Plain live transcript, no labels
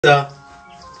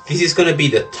This is gonna be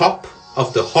the top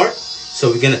of the heart. So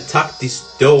we're gonna tuck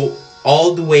this dough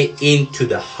all the way into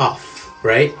the half,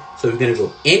 right? So we're gonna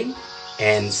go in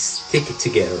and stick it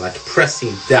together, like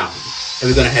pressing down.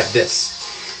 And we're gonna have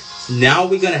this. Now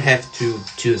we're gonna have to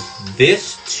do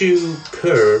these two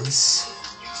curves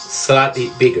slightly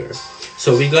bigger.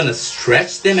 So we're gonna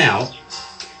stretch them out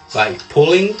by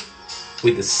pulling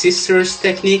with the scissors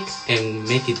technique and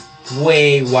make it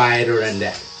way wider than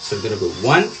that. So we're gonna go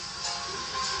 1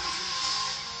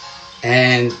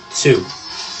 and 2.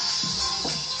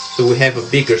 So we have a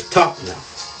bigger top now.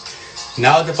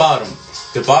 Now the bottom.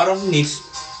 The bottom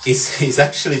is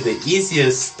actually the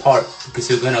easiest part because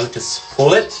you're gonna just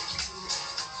pull it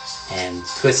and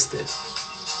twist it.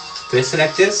 Twist it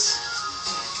like this.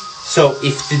 So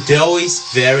if the dough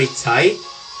is very tight,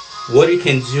 what you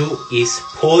can do is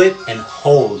pull it and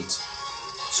hold.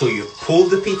 So you pull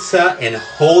the pizza and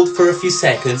hold for a few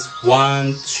seconds.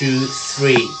 1, 2,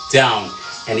 3, down,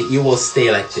 and it will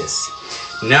stay like this.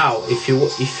 Now, if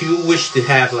you wish to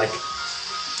have like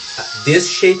this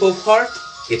shape of heart,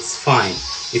 it's fine.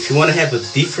 If you want to have a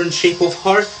different shape of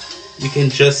heart, you can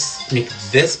just make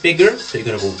this bigger. So you're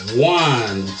gonna go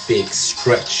 1 big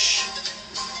stretch.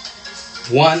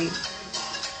 1,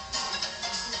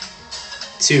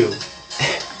 2.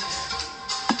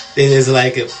 It is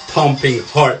like a pumping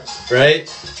heart, right?